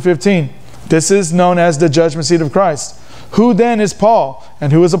 5 through 15. This is known as the judgment seat of Christ. Who then is Paul,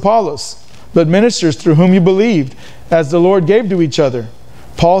 and who is Apollos? But ministers through whom you believed, as the Lord gave to each other.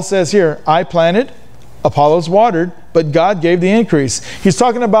 Paul says here, I planted, Apollos watered, but God gave the increase. He's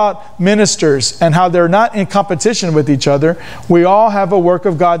talking about ministers and how they're not in competition with each other. We all have a work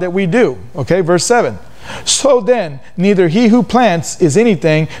of God that we do. Okay, verse 7. So then, neither he who plants is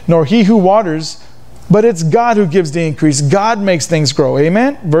anything, nor he who waters, but it's God who gives the increase. God makes things grow.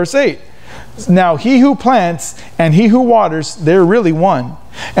 Amen? Verse 8. Now he who plants and he who waters, they're really one.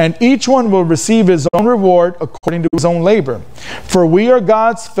 And each one will receive his own reward according to his own labor. For we are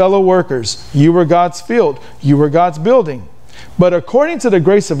God's fellow workers. You are God's field. You are God's building. But according to the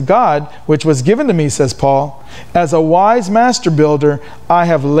grace of God, which was given to me, says Paul, as a wise master builder, I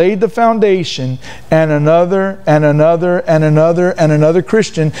have laid the foundation, and another, and another, and another, and another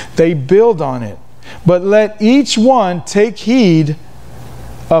Christian, they build on it. But let each one take heed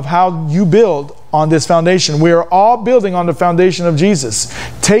of how you build on this foundation. We are all building on the foundation of Jesus.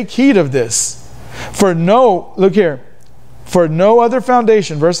 Take heed of this. Look here, for no other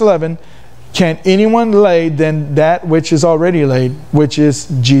foundation, verse 11, can anyone lay than that which is already laid, which is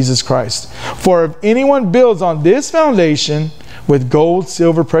Jesus Christ. For if anyone builds on this foundation with gold,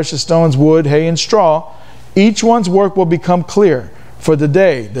 silver, precious stones, wood, hay, and straw, each one's work will become clear. For the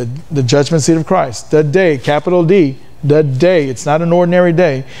day, the judgment seat of Christ, the day, capital D, the day, it's not an ordinary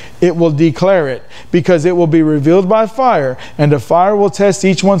day, it will declare it, because it will be revealed by fire, and the fire will test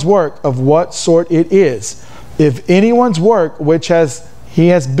each one's work of what sort it is. If anyone's work which he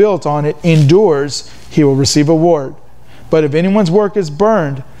has built on it endures, he will receive a reward. But if anyone's work is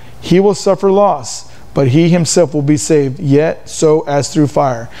burned, he will suffer loss, but he himself will be saved, yet so as through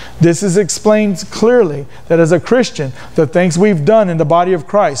fire. This is explained clearly that as a Christian, the things we've done in the body of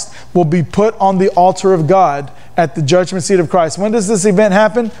Christ will be put on the altar of God at the judgment seat of Christ. When does this event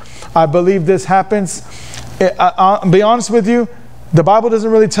happen? I believe this happens. I'll be honest with you, the Bible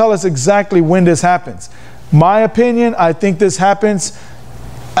doesn't really tell us exactly when this happens. My opinion, I think this happens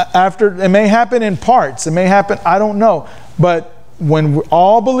after. It may happen in parts. It may happen, I don't know. But when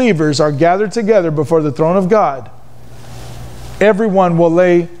all believers are gathered together before the throne of God, everyone will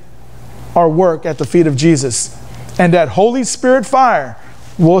lay our work at the feet of Jesus. And that Holy Spirit fire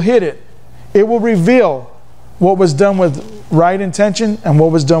will hit it. It will reveal what was done with right intention and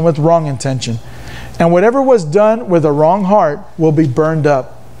what was done with wrong intention. And whatever was done with a wrong heart will be burned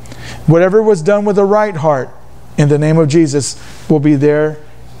up. Whatever was done with a right heart, in the name of Jesus, will be there.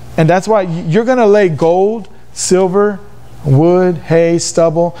 And that's why you're going to lay gold, silver, wood, hay,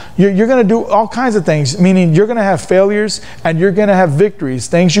 stubble. You're going to do all kinds of things, meaning you're going to have failures and you're going to have victories.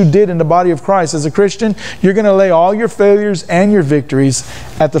 Things you did in the body of Christ as a Christian, you're going to lay all your failures and your victories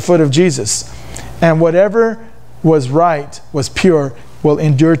at the foot of Jesus. And whatever was right, was pure, will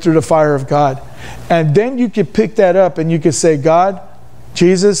endure through the fire of God. And then you could pick that up and you could say, God,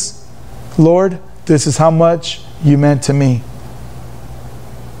 Jesus, Lord, this is how much you meant to me.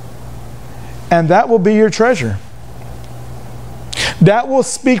 And that will be your treasure. That will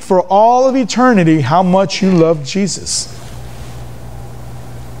speak for all of eternity how much you love Jesus.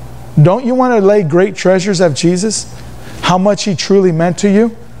 Don't you want to lay great treasures of Jesus? How much He truly meant to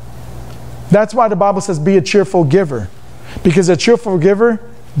you? That's why the Bible says be a cheerful giver. Because a cheerful giver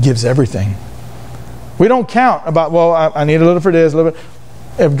gives everything. We don't count about, well, I need a little for this, a little bit.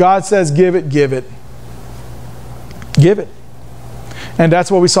 If God says give it, give it. Give it. And that's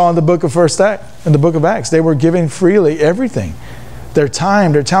what we saw in the book of in the book of Acts. They were giving freely everything. Their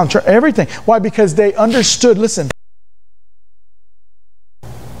time, their talent, everything. Why? Because they understood, listen,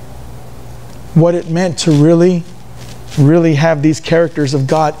 what it meant to really, really have these characters of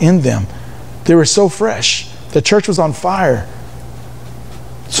God in them. They were so fresh. The church was on fire.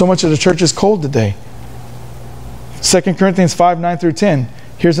 So much of the church is cold today. 2 Corinthians 5, 9 through 10.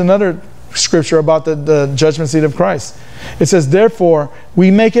 Here's another scripture about the judgment seat of Christ. It says, therefore,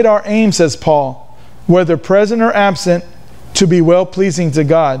 we make it our aim, says Paul, whether present or absent, to be well-pleasing to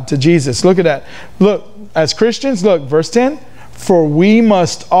God, to Jesus. Look at that. Look, as Christians, look, verse 10, for we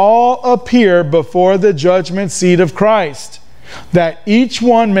must all appear before the judgment seat of Christ, that each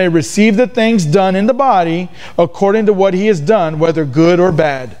one may receive the things done in the body according to what he has done, whether good or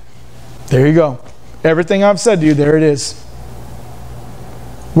bad. There you go. Everything I've said to you, there it is.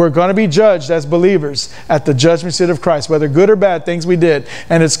 We're going to be judged as believers at the judgment seat of Christ, whether good or bad things we did.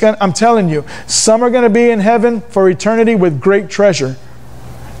 And I'm telling you, some are going to be in heaven for eternity with great treasure,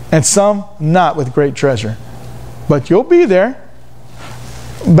 and some not with great treasure. But you'll be there.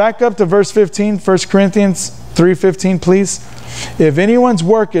 Back up to verse 15, 1 Corinthians 3:15, please. If anyone's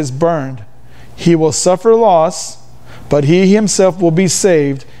work is burned, he will suffer loss, but he himself will be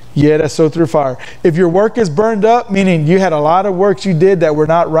saved, yet as so through fire. If your work is burned up, meaning you had a lot of works you did that were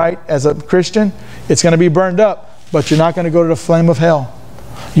not right as a Christian, it's going to be burned up, but you're not going to go to the flame of hell.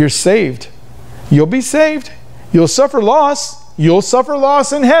 You're saved. You'll be saved. You'll suffer loss. You'll suffer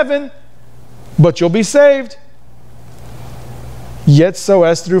loss in heaven, but you'll be saved. Yet so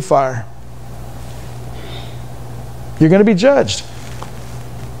as through fire. You're going to be judged.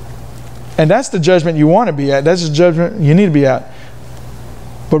 And that's the judgment you want to be at. That's the judgment you need to be at.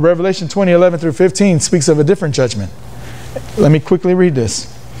 But Revelation 20, 11 through 15 speaks of a different judgment. Let me quickly read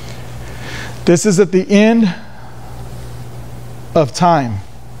this. This is at the end of time.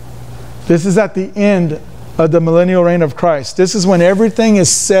 This is at the end of the millennial reign of Christ. This is when everything is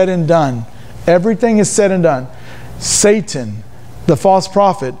said and done. Everything is said and done. Satan, the false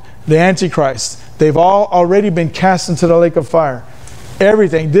prophet, the Antichrist, they've all already been cast into the lake of fire.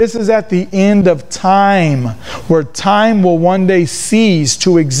 Everything. This is at the end of time, where time will one day cease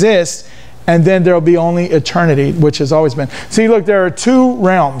to exist, and then there will be only eternity, which has always been. See, look, there are two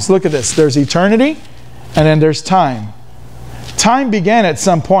realms. Look at this. There's eternity, and then there's time. Time began at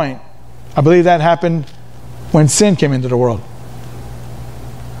some point. I believe that happened when sin came into the world.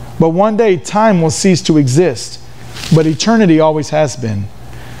 But one day, time will cease to exist. But eternity always has been.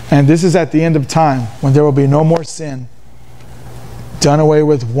 And this is at the end of time, when there will be no more sin, done away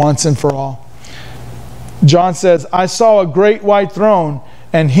with once and for all. John says, I saw a great white throne,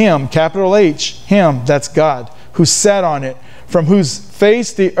 and him, capital H, him, that's God, who sat on it, from whose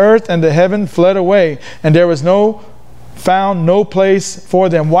face the earth and the heaven fled away, and there was found no place for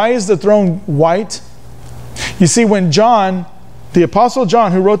them. Why is the throne white? You see, when John, the Apostle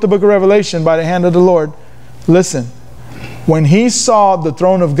John, who wrote the book of Revelation by the hand of the Lord, listen, when he saw the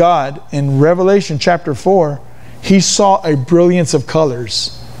throne of God in Revelation chapter 4, he saw a brilliance of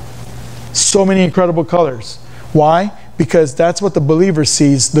colors. So many incredible colors. Why? Because that's what the believer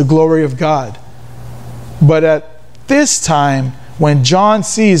sees, the glory of God. But at this time, when John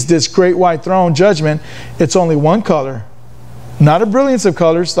sees this great white throne judgment, it's only one color. Not a brilliance of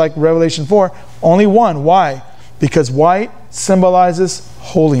colors like Revelation 4, only one. Why? Because white symbolizes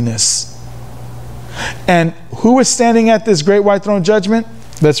holiness. And who is standing at this great white throne judgment?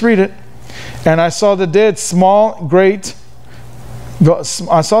 Let's read it. And I saw the dead, small, great.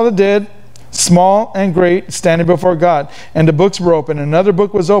 I saw the dead, small and great, standing before God. And the books were opened. Another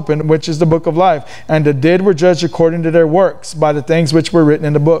book was opened, which is the book of life. And the dead were judged according to their works, by the things which were written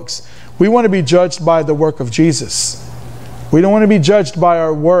in the books. We want to be judged by the work of Jesus. We don't want to be judged by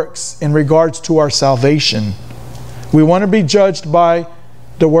our works in regards to our salvation. We want to be judged by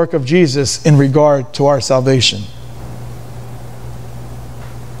the work of Jesus in regard to our salvation.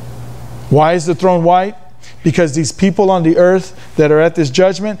 Why is the throne white? Because these people on the earth that are at this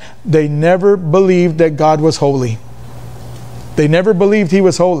judgment, they never believed that God was holy. They never believed He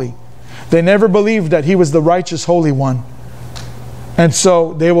was holy. They never believed that He was the righteous Holy One. And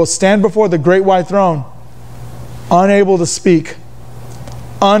so they will stand before the great white throne, unable to speak,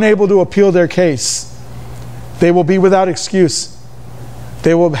 unable to appeal their case. They will be without excuse.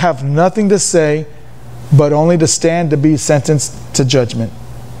 They will have nothing to say, but only to stand to be sentenced to judgment,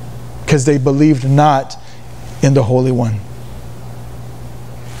 because they believed not in the Holy One.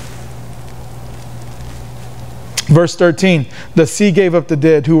 Verse 13, the sea gave up the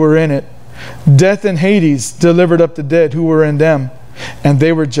dead who were in it. Death and Hades delivered up the dead who were in them, and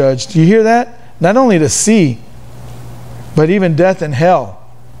they were judged. You hear that? Not only the sea, but even death and hell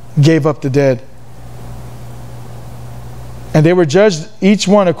gave up the dead. And they were judged, each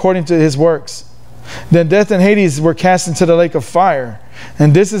one according to his works. Then death and Hades were cast into the lake of fire.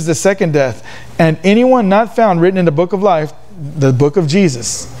 And this is the second death. And anyone not found written in the book of life, the book of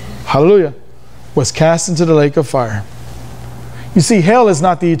Jesus, hallelujah, was cast into the lake of fire. You see, hell is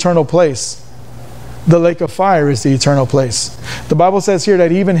not the eternal place. The lake of fire is the eternal place. The Bible says here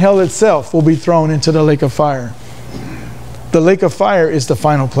that even hell itself will be thrown into the lake of fire. The lake of fire is the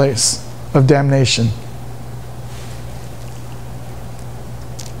final place of damnation.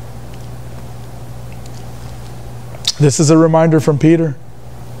 This is a reminder from Peter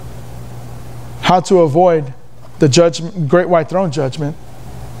how to avoid the judgment, great white throne judgment,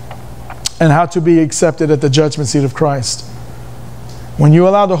 and how to be accepted at the judgment seat of Christ. When you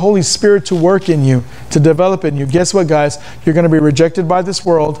allow the Holy Spirit to work in you, to develop in you, guess what, guys? You're going to be rejected by this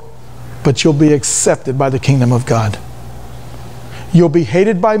world, but you'll be accepted by the kingdom of God. You'll be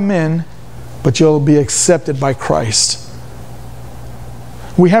hated by men, but you'll be accepted by Christ.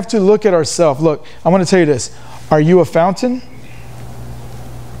 We have to look at ourselves. Look, I want to tell you this. Are you a fountain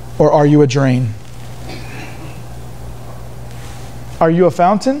or are you a drain? Are you a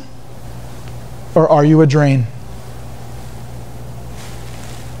fountain or are you a drain?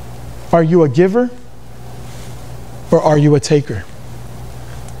 Are you a giver or are you a taker?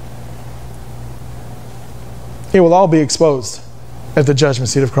 It will all be exposed at the judgment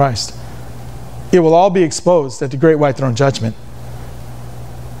seat of Christ. It will all be exposed at the great white throne judgment.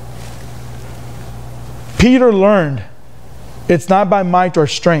 Peter learned it's not by might or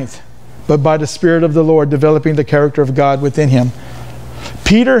strength, but by the Spirit of the Lord developing the character of God within him.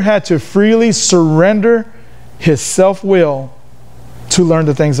 Peter had to freely surrender his self-will to learn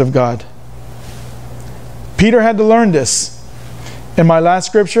the things of God. Peter had to learn this. In my last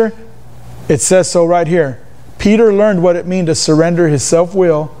scripture, it says so right here. Peter learned what it means to surrender his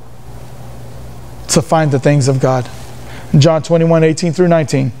self-will to find the things of God. John 21:18 through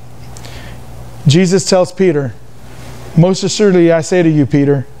 19. Jesus tells Peter, most assuredly I say to you,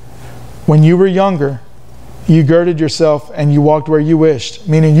 Peter, when you were younger, you girded yourself and you walked where you wished,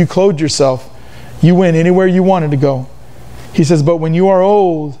 meaning you clothed yourself. You went anywhere you wanted to go. He says, but when you are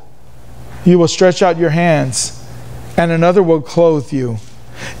old, you will stretch out your hands and another will clothe you,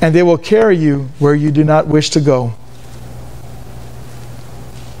 and they will carry you where you do not wish to go.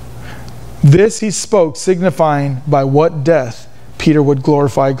 This he spoke, signifying by what death Peter would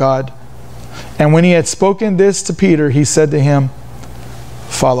glorify God. And when he had spoken this to Peter, he said to him,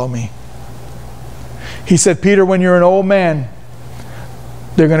 follow me. He said, Peter, when you're an old man,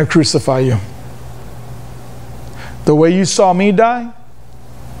 they're going to crucify you. The way you saw me die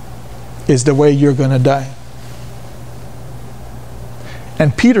is the way you're going to die.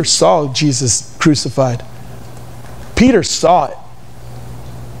 And Peter saw Jesus crucified. Peter saw it.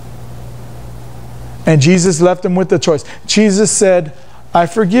 And Jesus left him with the choice. Jesus said, I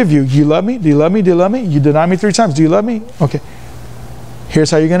forgive you. You love me? Do you love me? Do you love me? You denied me 3 times. Do you love me? Okay.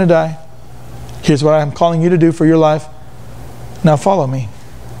 Here's how you're going to die. Here's what I'm calling you to do for your life. Now follow me.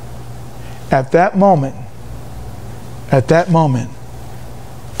 At that moment,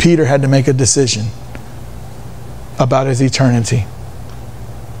 Peter had to make a decision about his eternity.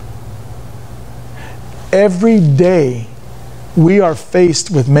 Every day, we are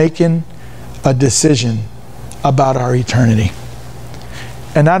faced with making a decision about our eternity.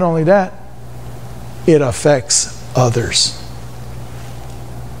 And not only that, it affects others.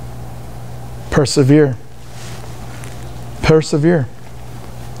 Persevere. Persevere.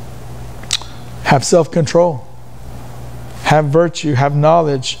 Have self-control. Have virtue. Have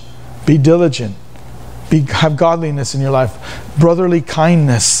knowledge. Be diligent. Have godliness in your life. Brotherly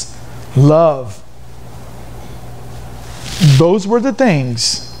kindness. Love. Those were the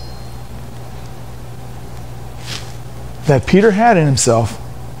things that Peter had in himself,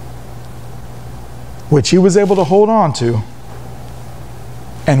 which he was able to hold on to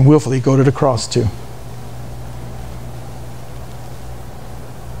and willfully go to the cross to.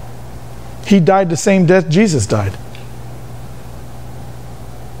 He died the same death Jesus died.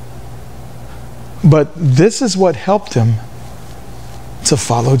 But this is what helped him to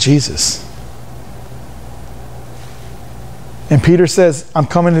follow Jesus. And Peter says, I'm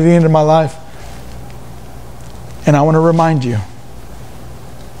coming to the end of my life, and I want to remind you.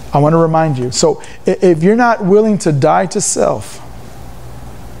 I want to remind you. So if you're not willing to die to self,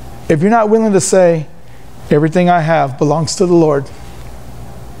 if you're not willing to say, everything I have belongs to the Lord,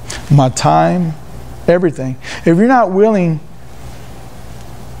 my time, everything. If you're not willing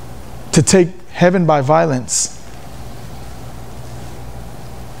to take heaven by violence,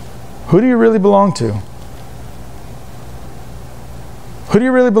 who do you really belong to? Who do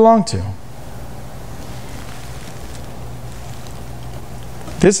you really belong to?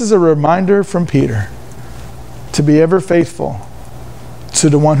 This is a reminder from Peter to be ever faithful to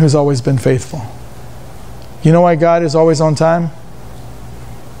the one who's always been faithful. You know why God is always on time?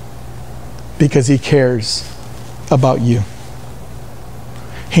 Because He cares about you.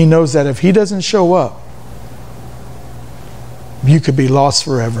 He knows that if He doesn't show up, you could be lost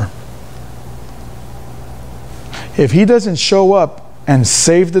forever. If He doesn't show up and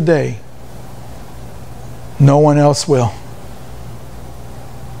save the day, no one else will.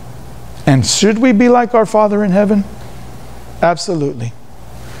 And should we be like our Father in heaven? Absolutely.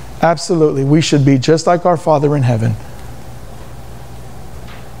 Absolutely. We should be just like our Father in heaven.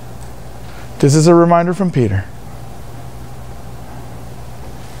 This is a reminder from Peter.